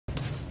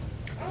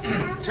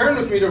Turn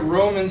with me to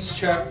Romans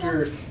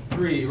chapter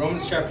 3.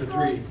 Romans chapter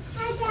 3.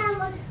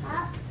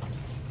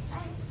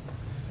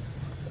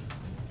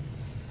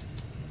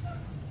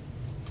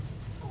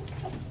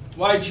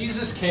 Why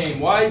Jesus came.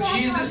 Why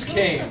Jesus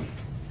came.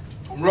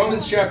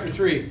 Romans chapter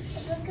 3.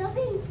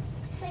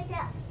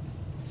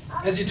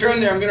 As you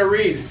turn there, I'm going to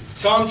read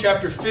Psalm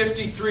chapter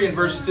 53 and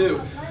verse 2.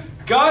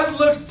 God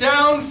looked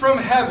down from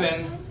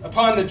heaven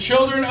upon the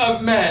children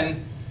of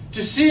men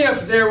to see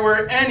if there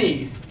were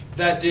any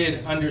that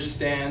did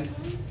understand,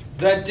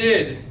 that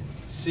did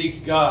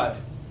seek God.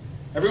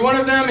 Every one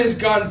of them is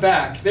gone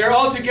back. They are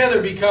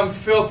altogether become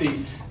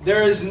filthy.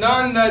 There is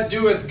none that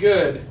doeth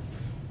good,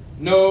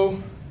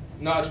 no,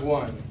 not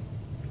one.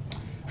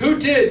 Who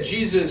did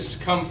Jesus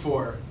come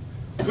for?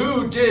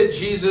 Who did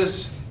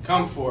Jesus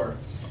come for?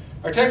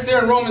 Our text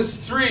there in Romans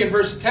 3 and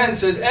verse 10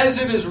 says, as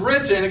it is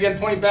written, again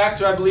pointing back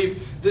to, I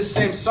believe, this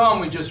same psalm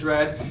we just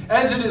read,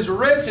 as it is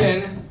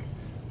written,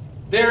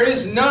 there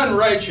is none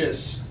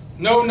righteous,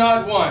 no,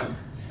 not one.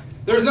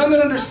 There is none that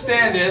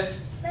understandeth,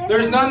 there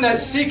is none that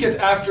seeketh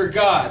after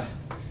God.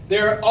 They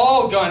are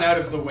all gone out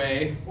of the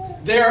way.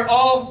 They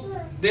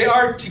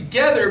are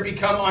together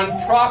become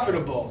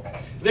unprofitable.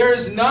 There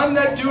is none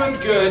that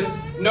doeth good,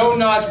 no,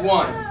 not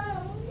one.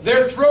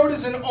 Their throat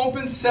is an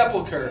open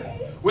sepulchre.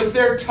 With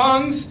their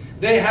tongues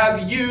they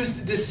have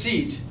used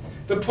deceit.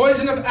 The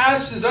poison of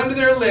asps is under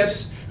their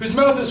lips, whose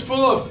mouth is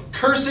full of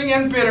cursing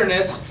and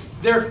bitterness.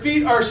 Their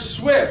feet are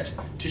swift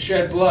to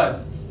shed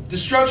blood.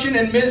 Destruction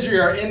and misery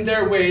are in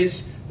their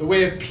ways. The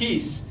way of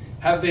peace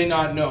have they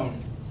not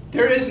known.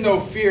 There is no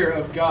fear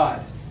of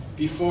God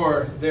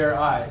before their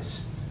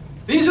eyes.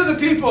 These are the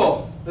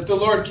people that the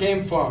Lord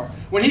came for.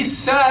 When he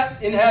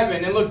sat in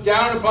heaven and looked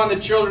down upon the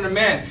children of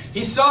men,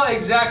 he saw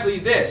exactly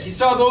this. He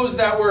saw those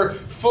that were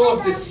full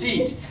of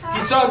deceit.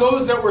 He saw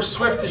those that were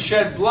swift to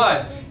shed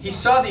blood. He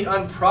saw the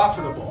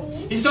unprofitable.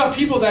 He saw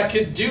people that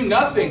could do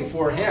nothing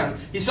for him.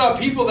 He saw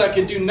people that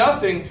could do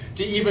nothing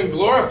to even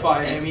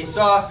glorify him. He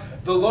saw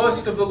the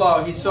lowest of the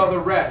low. He saw the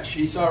wretch.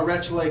 He saw a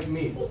wretch like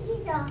me.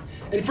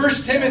 In 1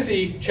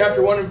 Timothy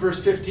chapter 1 and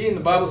verse 15,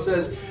 the Bible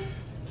says,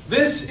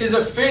 this is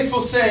a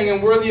faithful saying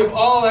and worthy of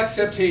all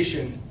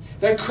acceptation,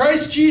 that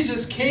Christ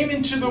Jesus came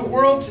into the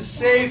world to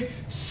save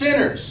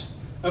sinners,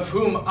 of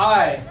whom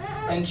I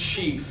am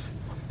chief.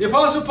 The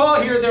Apostle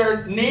Paul here,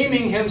 they're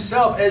naming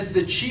himself as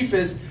the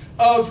chiefest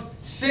of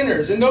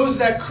sinners. And those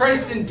that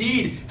Christ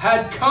indeed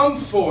had come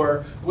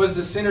for was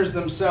the sinners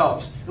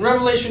themselves. In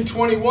Revelation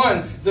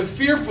 21, the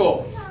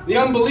fearful, the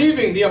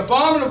unbelieving, the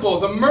abominable,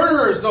 the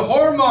murderers, the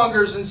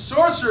whoremongers and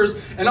sorcerers,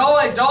 and all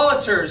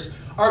idolaters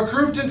are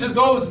grouped into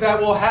those that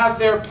will have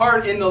their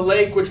part in the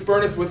lake which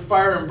burneth with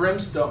fire and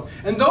brimstone.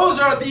 And those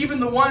are even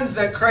the ones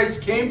that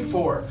Christ came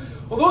for.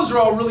 Well, those are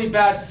all really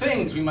bad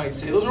things, we might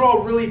say. Those are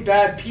all really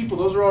bad people.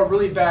 Those are all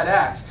really bad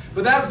acts.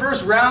 But that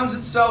verse rounds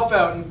itself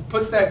out and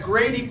puts that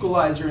great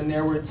equalizer in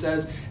there where it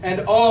says,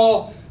 and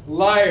all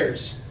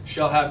liars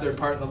shall have their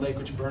part in the lake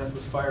which burneth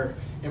with fire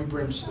and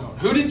brimstone.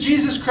 Who did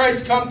Jesus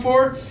Christ come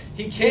for?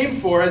 He came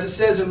for, as it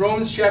says in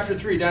Romans chapter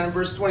 3, down in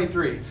verse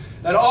 23,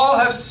 that all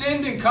have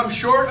sinned and come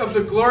short of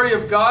the glory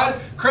of God.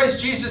 Christ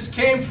Jesus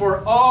came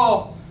for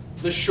all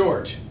the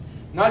short.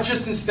 Not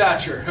just in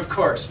stature, of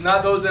course.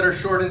 Not those that are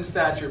short in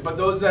stature, but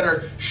those that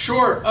are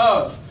short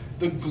of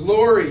the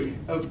glory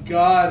of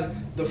God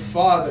the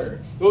Father.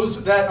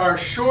 Those that are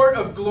short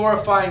of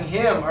glorifying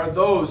him are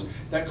those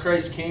that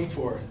Christ came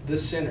for, the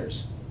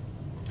sinners.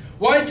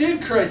 Why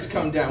did Christ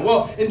come down?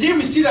 Well, indeed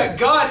we see that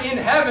God in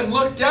heaven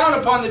looked down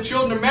upon the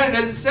children of men, and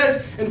as it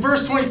says in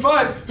verse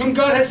 25, whom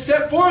God has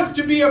set forth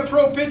to be a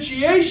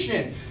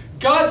propitiation.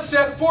 God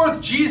set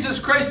forth Jesus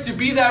Christ to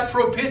be that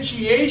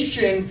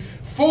propitiation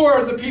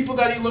for the people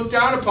that he looked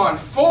down upon,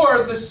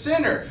 for the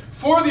sinner,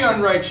 for the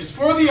unrighteous,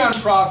 for the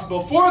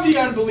unprofitable, for the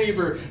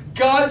unbeliever.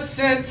 God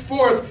sent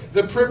forth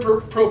the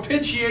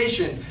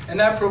propitiation, and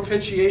that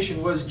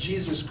propitiation was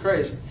Jesus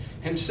Christ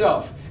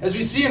himself. As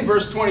we see in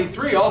verse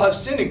 23, all have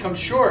sinned and come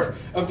short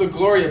of the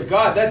glory of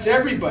God. That's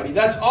everybody.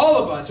 That's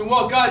all of us. And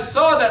while God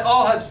saw that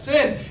all have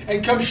sinned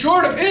and come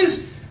short of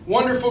his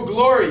wonderful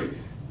glory,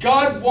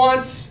 God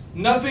wants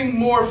nothing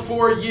more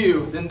for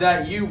you than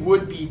that you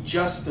would be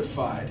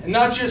justified. And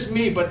not just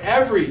me, but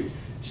every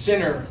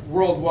sinner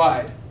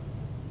worldwide.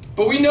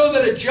 But we know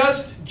that a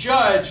just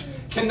judge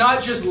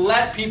cannot just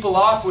let people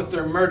off with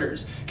their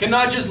murders,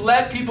 cannot just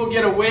let people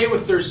get away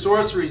with their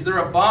sorceries, their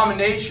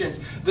abominations,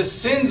 the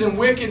sins and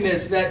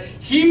wickedness that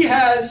he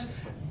has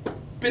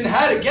been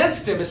had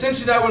against him.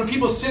 Essentially that when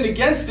people sin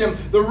against him,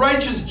 the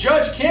righteous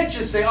judge can't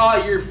just say,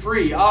 you're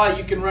free,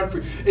 you can run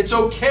free. It's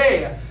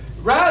okay.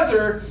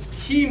 Rather,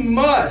 he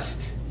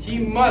must,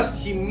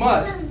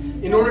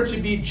 in order to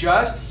be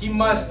just, he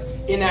must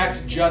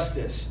enact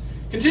justice.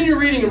 Continue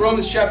reading in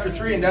Romans chapter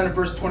 3 and down to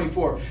verse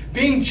 24.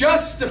 Being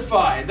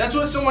justified, that's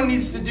what someone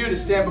needs to do to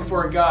stand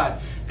before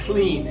God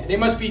clean. They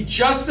must be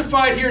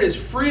justified, here it is,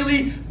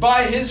 freely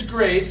by his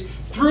grace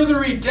through the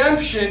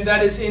redemption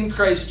that is in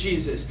Christ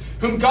Jesus,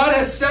 whom God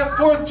has set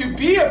forth to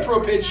be a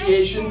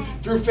propitiation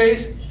through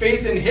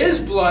faith in his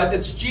blood,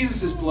 that's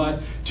Jesus'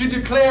 blood, to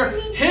declare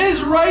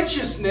his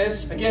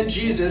righteousness, again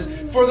Jesus,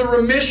 for the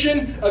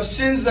remission of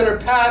sins that are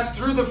past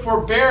through the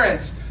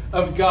forbearance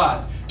of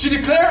God. To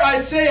declare, I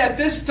say, at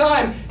this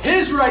time,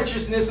 his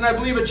righteousness, and I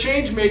believe a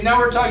change made, now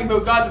we're talking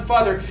about God the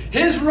Father,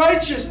 his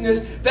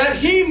righteousness, that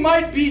he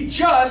might be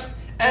just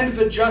and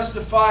the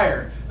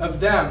justifier of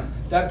them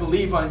that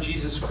believe on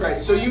Jesus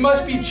Christ. So you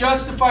must be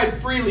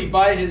justified freely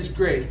by his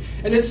grace.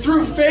 And it's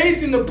through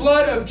faith in the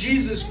blood of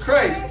Jesus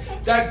Christ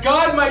that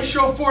God might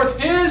show forth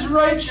his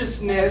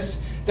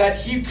righteousness, that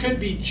he could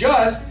be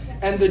just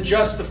and the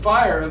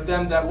justifier of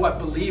them that what?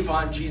 Believe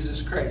on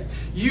Jesus Christ.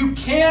 You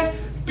can't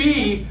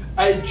be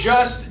a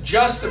just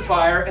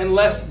justifier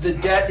unless the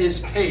debt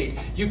is paid.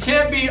 You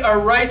can't be a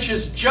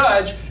righteous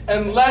judge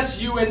unless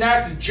you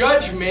enact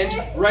judgment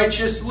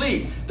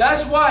righteously.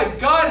 That's why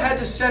God had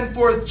to send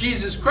forth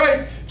Jesus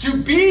Christ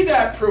to be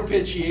that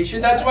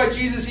propitiation. That's why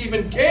Jesus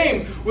even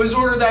came, was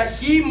order that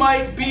he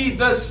might be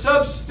the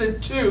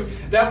substitute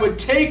that would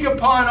take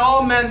upon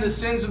all men the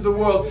sins of the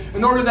world,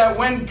 in order that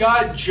when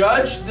God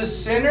judged the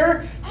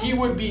sinner, he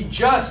would be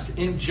just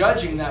in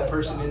judging that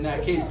person in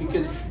that case,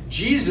 because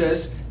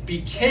Jesus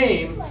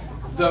became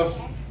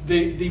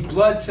the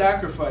blood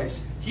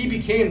sacrifice. He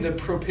became the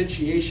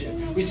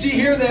propitiation. We see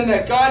here then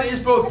that God is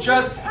both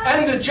just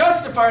and the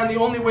justifier, and the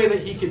only way that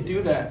he could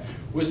do that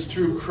was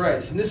through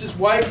Christ. And this is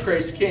why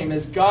Christ came.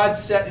 As God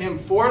set him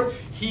forth,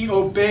 he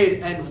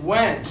obeyed and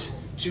went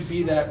to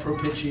be that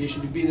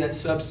propitiation, to be that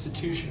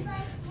substitution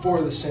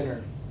for the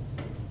sinner.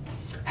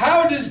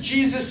 How does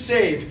Jesus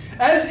save?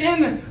 As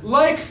in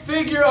like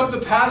figure of the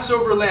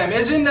Passover lamb,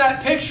 as in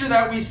that picture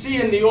that we see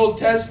in the Old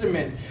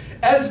Testament,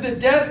 as the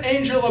death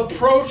angel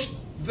approached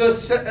the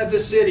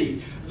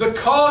city, the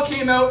call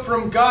came out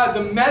from God,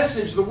 the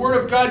message, the word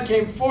of God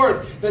came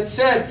forth that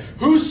said,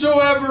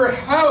 whosoever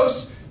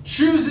house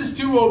chooses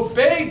to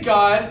obey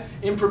God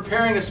in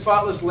preparing a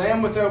spotless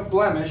lamb without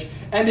blemish,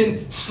 and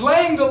in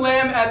slaying the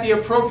lamb at the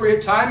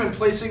appropriate time and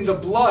placing the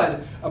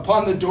blood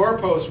upon the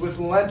doorpost with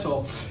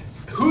lentil,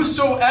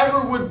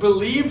 whosoever would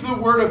believe the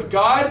word of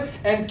God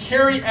and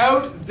carry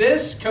out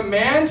this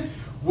command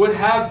would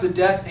have the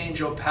death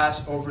angel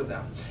pass over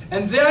them.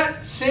 And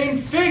that same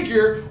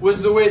figure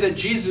was the way that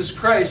Jesus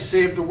Christ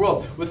saved the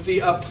world, with the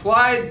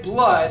applied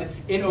blood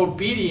in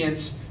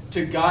obedience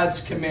to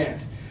God's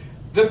command.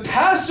 The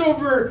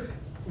Passover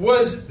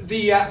was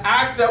the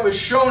act that was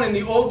shown in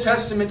the Old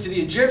Testament to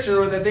the Egyptians,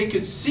 or that they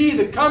could see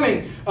the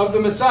coming of the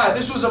Messiah.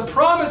 This was a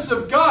promise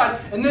of God,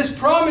 and this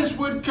promise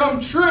would come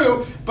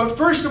true, but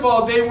first of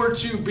all, they were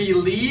to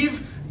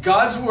believe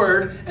God's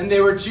word, and they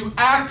were to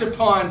act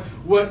upon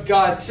what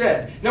God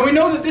said. Now we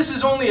know that this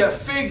is only a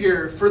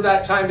figure for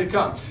that time to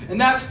come.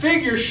 And that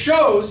figure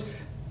shows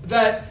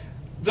that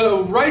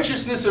the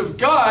righteousness of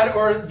God,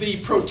 or the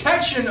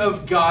protection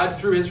of God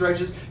through his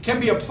righteousness,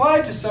 can be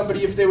applied to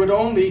somebody if they would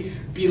only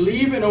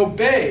believe and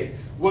obey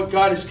what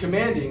God is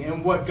commanding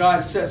and what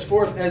God sets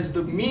forth as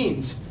the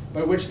means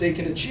by which they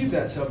can achieve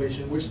that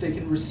salvation, which they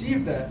can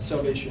receive that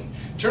salvation.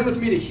 Turn with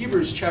me to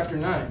Hebrews chapter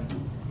 9.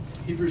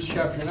 Hebrews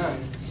chapter 9.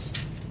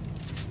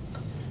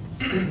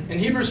 In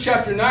Hebrews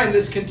chapter 9,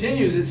 this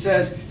continues. It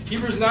says,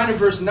 Hebrews 9 and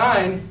verse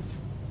 9,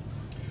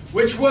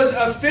 which was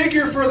a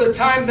figure for the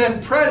time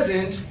then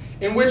present,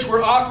 in which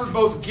were offered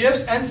both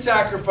gifts and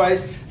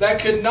sacrifice,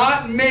 that could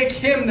not make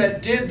him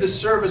that did the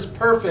service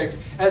perfect,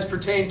 as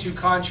pertained to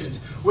conscience,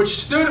 which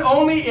stood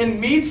only in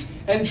meats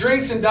and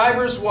drinks and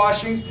divers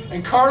washings,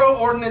 and carnal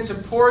ordinance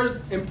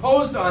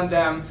imposed on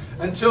them,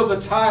 until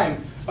the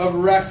time of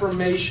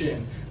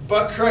Reformation.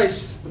 But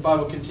Christ, the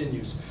Bible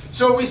continues.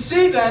 So we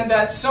see then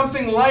that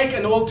something like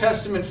an Old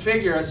Testament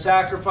figure, a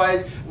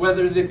sacrifice,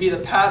 whether it be the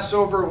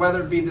Passover,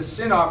 whether it be the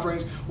sin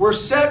offerings, were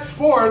set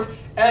forth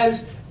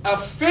as a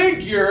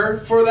figure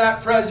for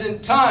that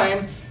present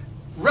time,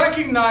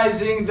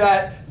 recognizing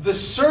that the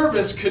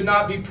service could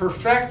not be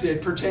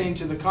perfected pertaining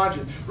to the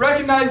conscience.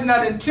 Recognizing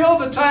that until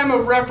the time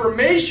of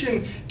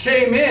Reformation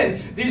came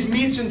in, these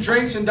meats and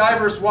drinks and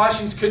diverse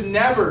washings could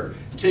never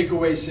take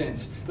away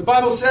sins. The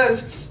Bible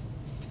says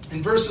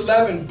in verse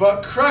 11,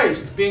 but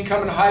Christ, being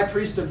come a high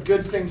priest of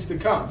good things to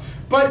come.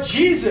 But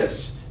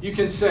Jesus, you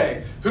can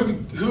say,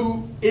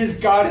 who is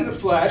God in the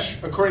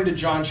flesh, according to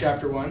John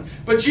chapter 1.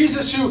 But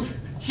Jesus, who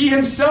he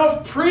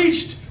himself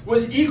preached,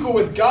 was equal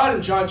with God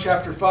in John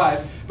chapter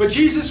 5. But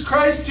Jesus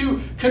Christ,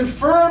 who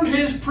confirmed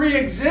his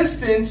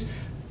pre-existence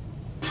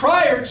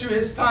prior to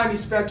his time he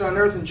spent on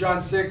earth in John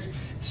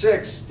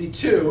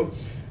 6:62.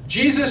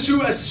 Jesus,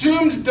 who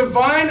assumed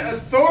divine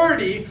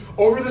authority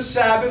over the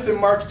Sabbath in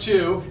Mark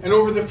 2, and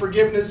over the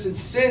forgiveness of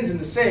sins in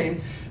the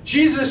same.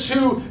 Jesus,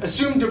 who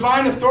assumed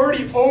divine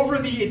authority over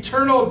the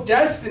eternal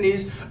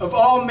destinies of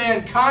all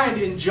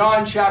mankind in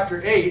John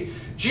chapter 8.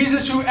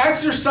 Jesus, who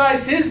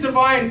exercised his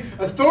divine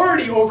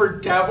authority over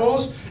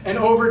devils and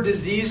over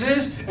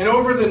diseases and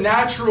over the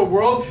natural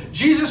world.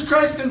 Jesus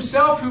Christ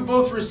himself, who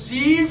both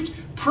received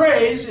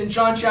praise in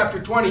John chapter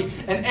 20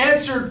 and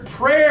answered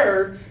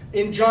prayer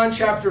in John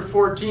chapter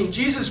 14.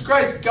 Jesus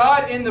Christ,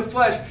 God in the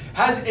flesh,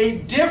 has a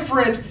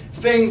different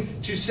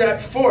thing to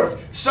set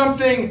forth.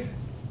 Something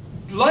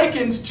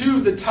likened to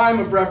the time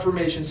of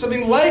Reformation.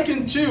 Something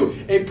likened to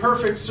a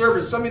perfect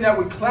service. Something that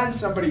would cleanse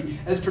somebody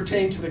as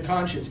pertaining to the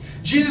conscience.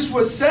 Jesus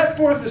was set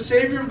forth the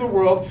Savior of the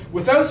world,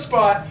 without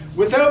spot,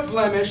 without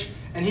blemish,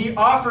 and he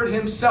offered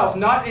himself,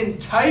 not in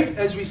type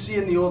as we see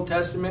in the Old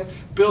Testament,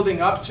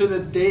 building up to the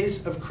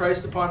days of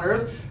Christ upon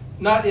earth.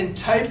 Not in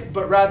type,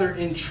 but rather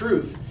in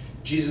truth,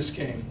 Jesus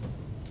came.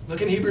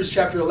 Look in Hebrews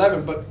chapter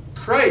 11. But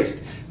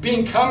Christ,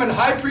 being come and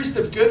high priest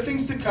of good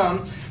things to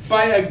come,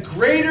 by a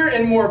greater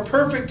and more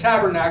perfect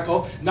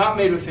tabernacle, not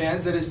made with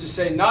hands, that is to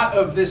say, not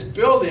of this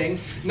building,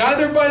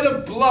 neither by the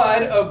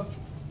blood of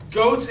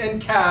goats and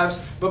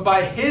calves, but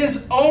by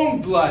his own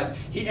blood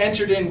he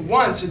entered in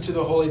once into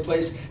the holy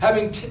place,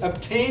 having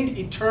obtained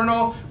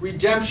eternal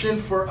redemption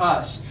for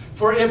us.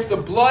 For if the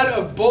blood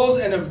of bulls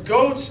and of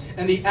goats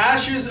and the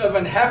ashes of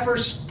an heifer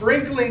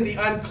sprinkling the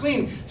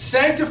unclean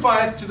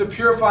sanctifieth to the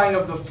purifying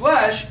of the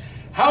flesh,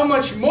 how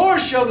much more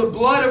shall the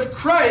blood of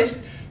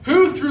Christ,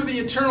 who through the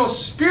eternal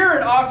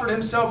Spirit offered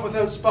himself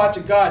without spot to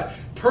God,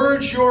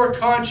 purge your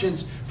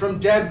conscience from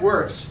dead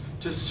works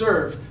to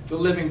serve the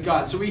living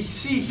God. So we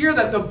see here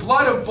that the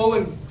blood of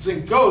bulls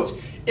and goats,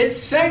 it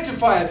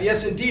sanctifieth,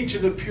 yes indeed, to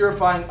the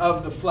purifying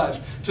of the flesh,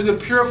 to the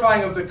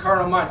purifying of the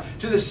carnal mind,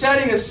 to the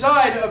setting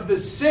aside of the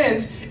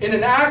sins in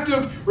an act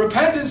of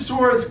repentance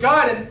towards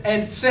God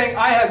and saying,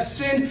 I have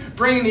sinned,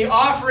 bringing the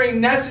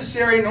offering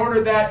necessary in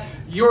order that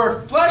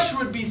your flesh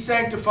would be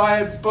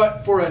sanctified,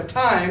 but for a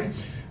time.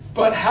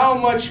 But how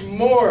much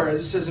more,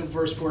 as it says in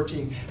verse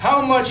 14,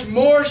 how much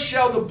more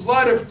shall the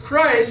blood of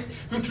Christ,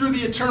 who through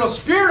the eternal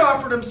Spirit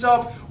offered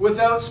himself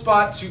without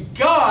spot to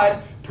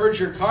God, purge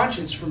your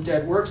conscience from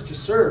dead works to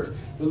serve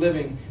the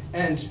living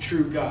and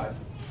true God.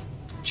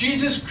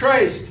 Jesus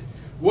Christ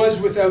was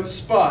without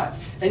spot,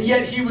 and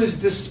yet he was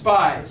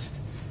despised.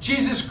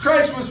 Jesus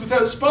Christ was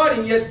without spot,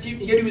 and yet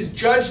he was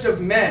judged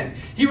of men.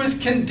 He was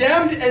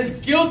condemned as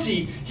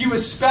guilty. He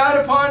was spat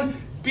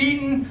upon,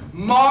 beaten,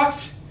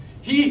 mocked.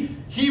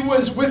 He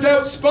was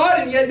without spot,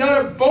 and yet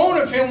not a bone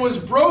of him was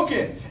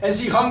broken as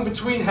he hung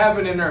between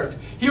heaven and earth.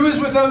 He was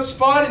without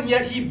spot, and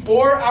yet he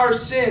bore our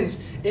sins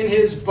in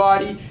his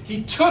body.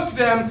 He took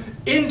them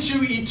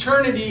into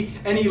eternity,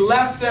 and he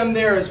left them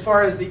there as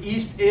far as the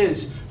east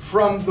is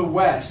from the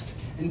west.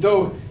 And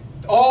though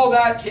all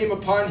that came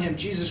upon him,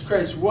 Jesus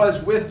Christ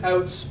was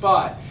without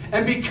spot.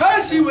 And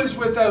because he was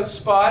without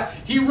spot,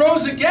 he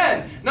rose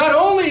again, not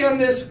only on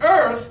this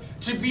earth,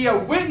 to be a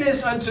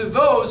witness unto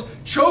those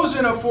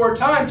chosen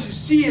aforetime to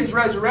see his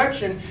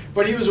resurrection,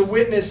 but he was a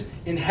witness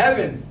in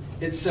heaven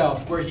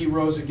itself, where he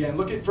rose again.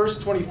 Look at verse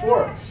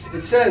 24.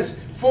 It says,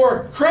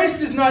 For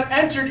Christ is not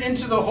entered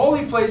into the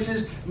holy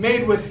places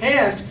made with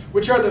hands,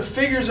 which are the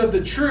figures of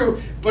the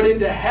true, but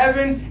into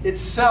heaven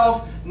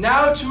itself,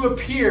 now to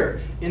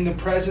appear in the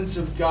presence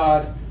of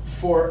God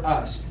for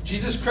us.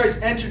 Jesus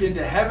Christ entered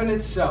into heaven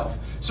itself.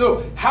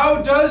 So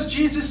how does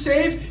Jesus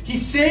save? He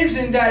saves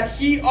in that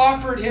he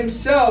offered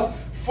himself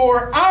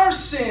for our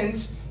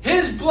sins,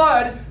 his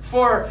blood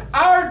for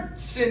our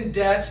sin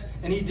debt,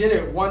 and he did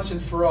it once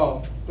and for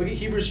all. Look at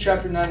Hebrews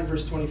chapter 9 and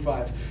verse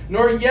 25.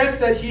 Nor yet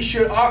that he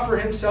should offer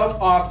himself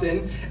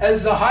often,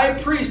 as the high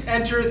priest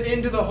entereth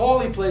into the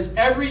holy place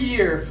every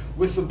year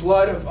with the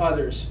blood of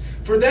others.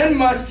 For then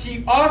must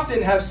he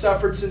often have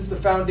suffered since the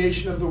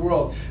foundation of the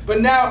world.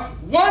 But now,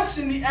 once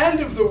in the end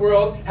of the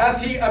world,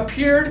 hath he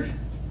appeared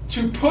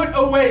to put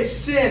away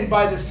sin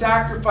by the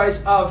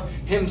sacrifice of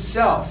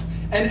himself.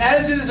 And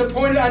as it is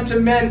appointed unto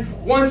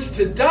men once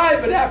to die,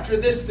 but after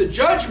this the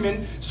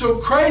judgment, so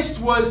Christ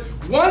was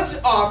once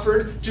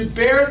offered to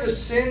bear the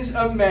sins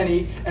of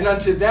many, and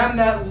unto them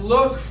that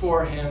look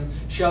for him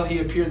shall he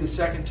appear the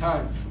second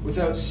time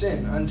without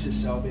sin unto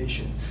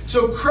salvation.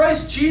 So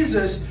Christ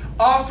Jesus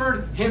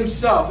offered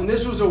himself, and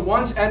this was a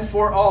once and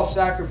for all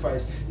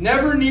sacrifice,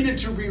 never needed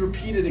to be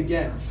repeated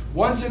again.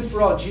 Once and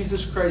for all,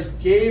 Jesus Christ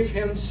gave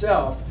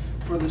himself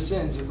for the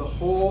sins of the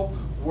whole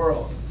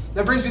world.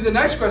 That brings me to the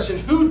next question.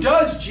 Who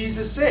does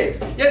Jesus save?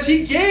 Yes,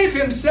 he gave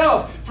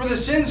himself for the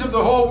sins of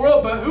the whole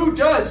world, but who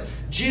does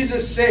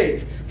Jesus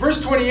save?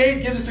 Verse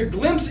 28 gives us a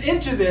glimpse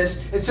into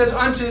this. It says,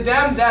 unto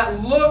them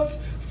that look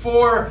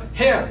for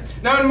him.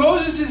 Now in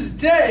Moses'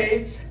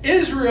 day,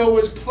 Israel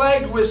was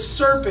plagued with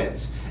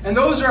serpents. And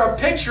those are a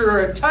picture or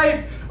a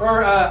type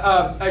or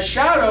a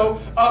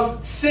shadow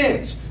of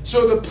sins.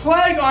 So the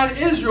plague on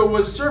Israel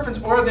was serpents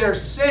or their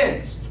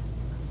sins.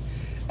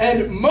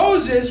 And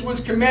Moses was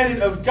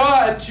commanded of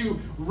God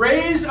to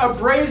raise a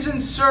brazen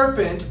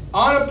serpent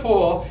on a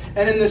pole,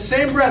 and in the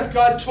same breath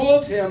God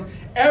told him,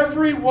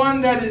 every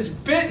one that is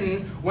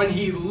bitten, when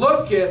he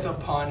looketh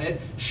upon it,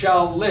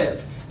 shall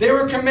live. They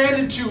were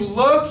commanded to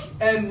look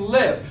and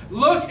live.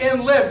 Look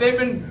and live. They've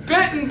been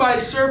bitten by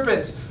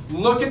serpents.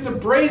 Look at the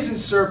brazen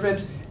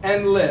serpent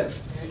and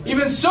live.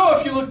 Even so,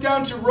 if you look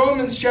down to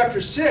Romans chapter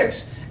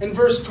 6 and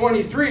verse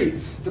 23,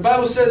 the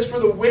Bible says, for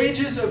the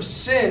wages of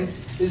sin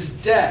is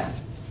death.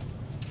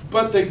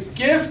 But the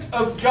gift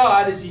of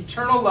God is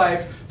eternal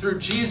life through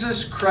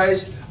Jesus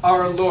Christ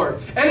our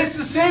Lord. And it's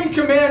the same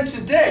command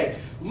today.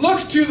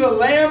 Look to the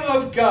Lamb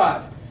of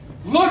God.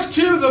 Look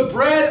to the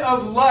bread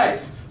of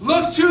life.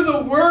 Look to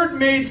the Word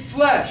made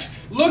flesh.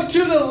 Look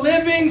to the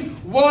living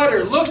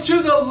water. Look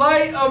to the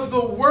light of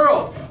the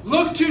world.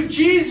 Look to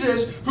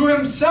Jesus, who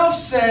himself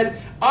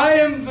said, I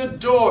am the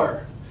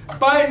door.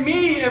 By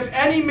me, if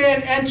any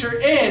man enter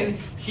in,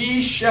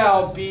 he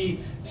shall be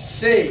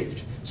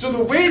saved. So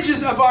the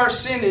wages of our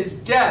sin is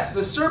death.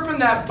 The serpent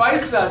that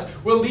bites us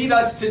will lead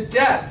us to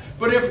death.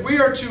 But if we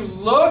are to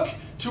look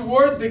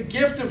toward the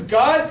gift of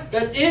God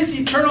that is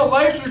eternal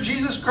life through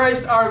Jesus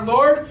Christ our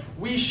Lord,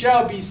 we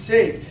shall be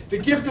saved. The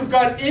gift of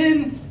God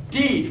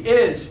indeed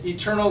is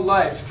eternal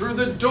life through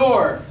the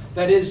door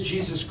that is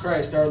Jesus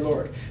Christ our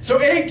Lord.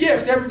 So a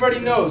gift, everybody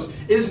knows,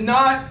 is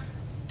not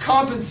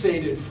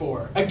compensated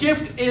for. A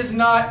gift is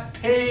not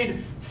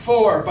paid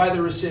for by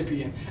the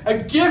recipient. A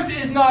gift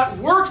is not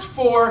worked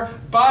for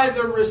by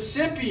the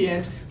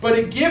recipient, but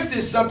a gift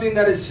is something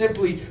that is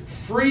simply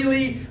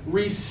freely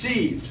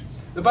received.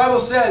 The Bible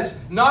says,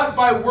 not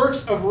by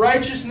works of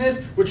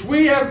righteousness which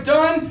we have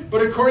done,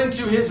 but according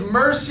to his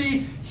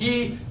mercy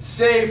he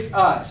saved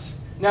us.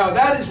 Now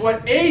that is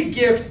what a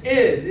gift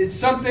is. It's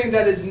something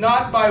that is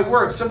not by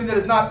works, something that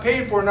is not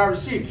paid for, not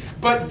received.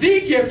 But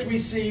the gift we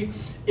see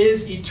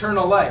is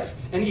eternal life.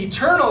 And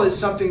eternal is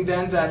something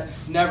then that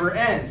never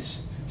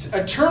ends.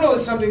 Eternal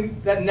is something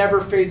that never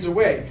fades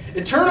away.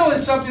 Eternal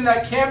is something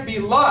that can't be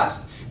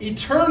lost.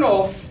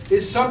 Eternal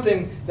is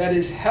something that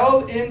is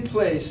held in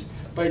place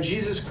by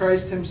Jesus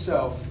Christ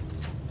himself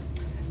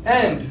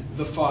and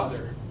the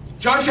Father.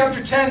 John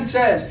chapter 10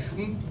 says,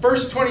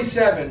 verse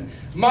 27,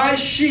 my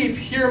sheep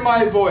hear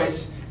my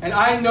voice, and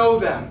I know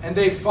them, and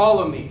they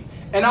follow me.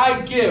 And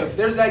I give,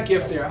 there's that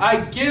gift there,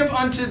 I give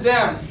unto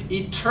them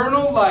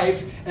eternal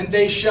life, and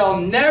they shall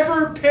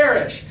never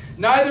perish,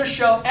 neither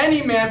shall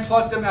any man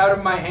pluck them out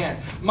of my hand.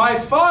 My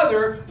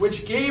Father,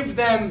 which gave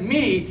them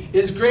me,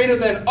 is greater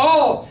than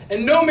all,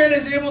 and no man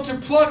is able to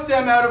pluck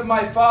them out of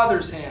my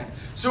Father's hand.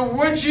 So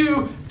would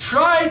you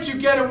try to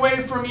get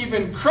away from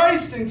even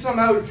Christ and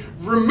somehow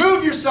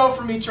remove yourself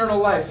from eternal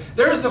life?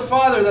 There's the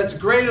Father that's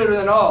greater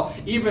than all,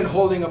 even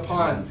holding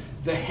upon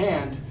the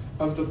hand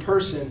of the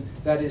person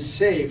that is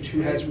saved,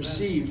 who has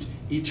received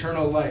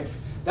eternal life.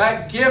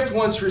 That gift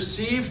once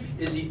received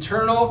is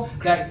eternal.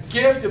 That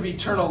gift of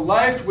eternal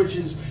life, which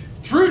is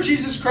through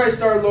Jesus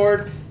Christ our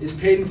Lord, is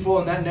paid in full,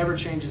 and that never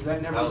changes.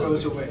 That never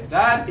goes away.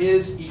 That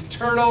is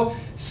eternal,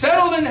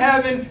 settled in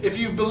heaven. If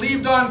you've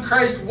believed on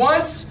Christ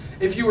once,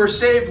 if you were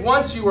saved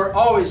once, you are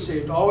always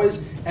saved,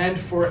 always and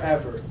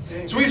forever.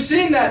 So we've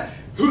seen that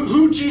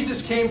who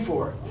Jesus came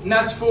for, and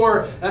that's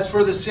for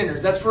the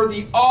sinners. That's for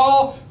the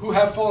all who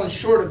have fallen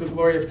short of the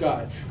glory of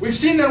God. We've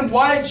seen then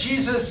why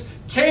Jesus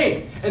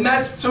came, and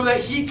that's so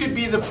that he could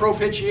be the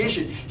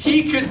propitiation.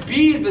 He could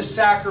be the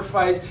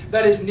sacrifice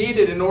that is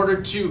needed in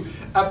order to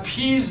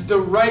appease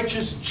the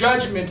righteous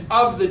judgment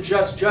of the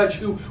just judge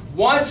who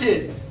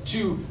wanted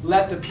to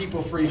let the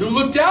people free, who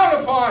looked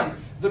down upon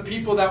the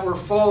people that were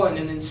fallen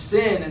and in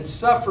sin and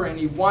suffering.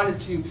 He wanted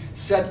to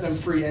set them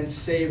free and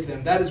save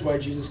them. That is why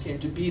Jesus came,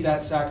 to be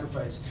that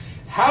sacrifice.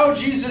 How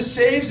Jesus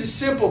saves is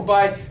simple: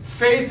 by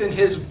faith in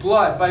his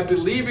blood, by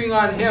believing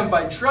on him,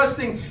 by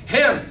trusting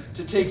him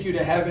to take you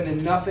to heaven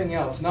and nothing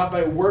else. Not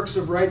by works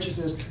of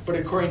righteousness, but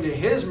according to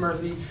his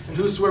mercy. And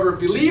whosoever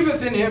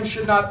believeth in him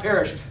should not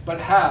perish, but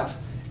have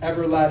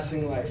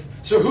everlasting life.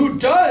 So who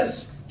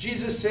does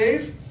Jesus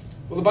save?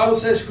 Well, the Bible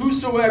says,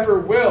 whosoever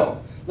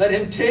will, let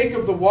him take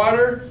of the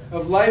water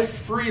of life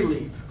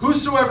freely.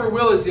 Whosoever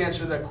will is the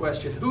answer to that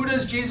question. Who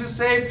does Jesus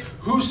save?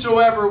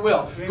 Whosoever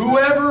will.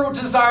 Whoever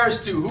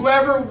desires to,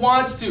 whoever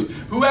wants to,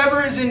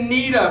 whoever is in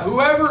need of,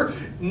 whoever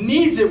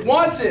needs it,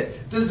 wants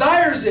it,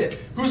 desires it.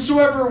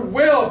 Whosoever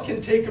will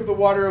can take of the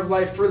water of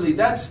life freely.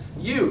 That's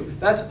you.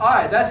 That's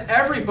I. That's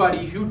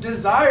everybody who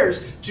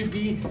desires to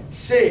be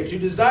saved, who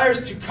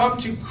desires to come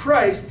to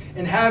Christ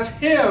and have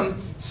him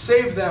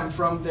save them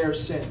from their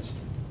sins.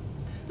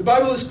 The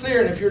Bible is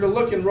clear, and if you're to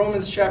look in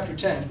Romans chapter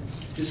 10,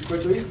 just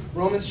quickly,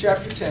 Romans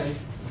chapter 10,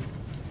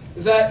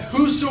 that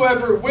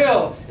whosoever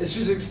will is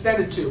who's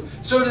extended to.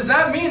 So does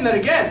that mean that,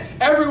 again,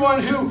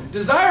 everyone who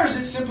desires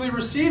it simply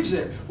receives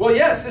it? Well,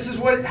 yes, this is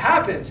what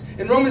happens.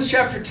 In Romans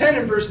chapter 10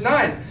 and verse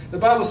 9, the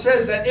Bible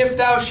says that if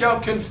thou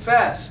shalt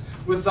confess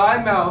with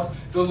thy mouth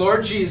the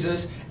Lord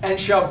Jesus, and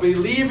shalt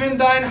believe in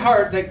thine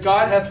heart that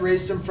God hath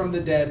raised him from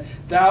the dead,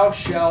 thou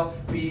shalt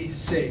be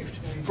saved.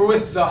 For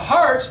with the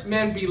heart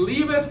man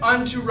believeth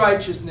unto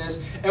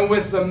righteousness, and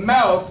with the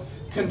mouth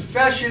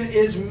confession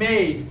is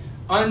made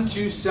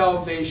unto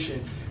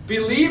salvation.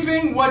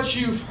 Believing what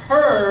you've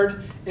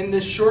heard in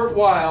this short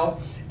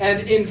while,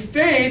 and in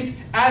faith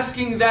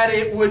asking that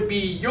it would be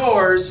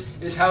yours,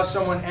 is how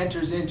someone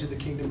enters into the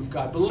kingdom of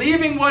God.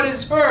 Believing what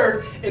is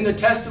heard in the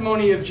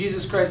testimony of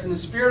Jesus Christ, in the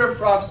spirit of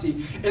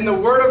prophecy, in the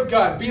word of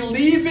God.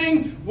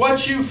 Believing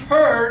what you've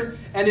heard,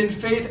 and in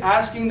faith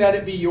asking that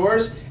it be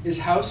yours, is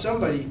how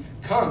somebody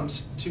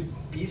comes to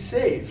be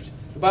saved.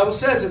 The Bible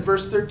says in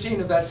verse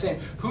 13 of that same,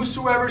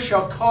 whosoever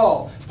shall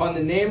call upon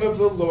the name of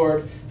the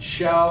Lord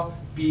shall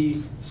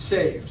be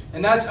saved.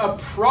 And that's a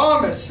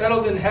promise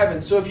settled in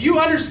heaven. So if you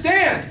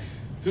understand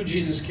who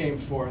Jesus came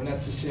for, and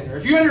that's the sinner.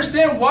 If you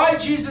understand why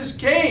Jesus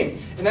came,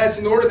 and that's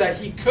in order that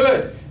he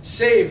could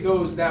save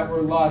those that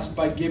were lost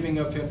by giving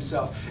of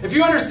himself. If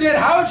you understand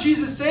how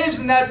Jesus saves,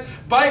 and that's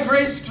by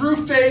grace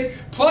through faith,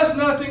 plus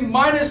nothing,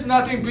 minus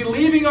nothing,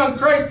 believing on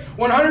Christ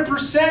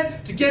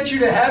 100% to get you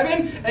to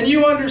heaven, and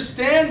you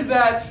understand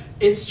that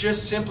it's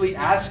just simply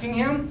asking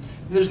him,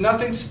 there's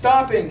nothing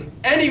stopping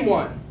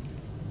anyone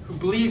who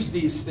believes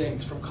these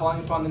things from calling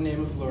upon the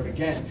name of the Lord.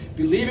 Again,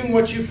 believing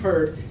what you've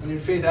heard and in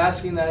faith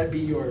asking that it be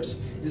yours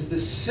is the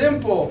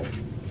simple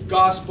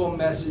gospel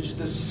message,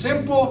 the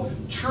simple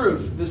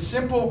truth, the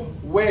simple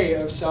way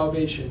of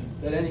salvation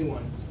that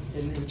anyone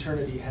in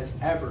eternity has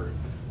ever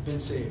been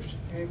saved.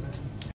 Amen.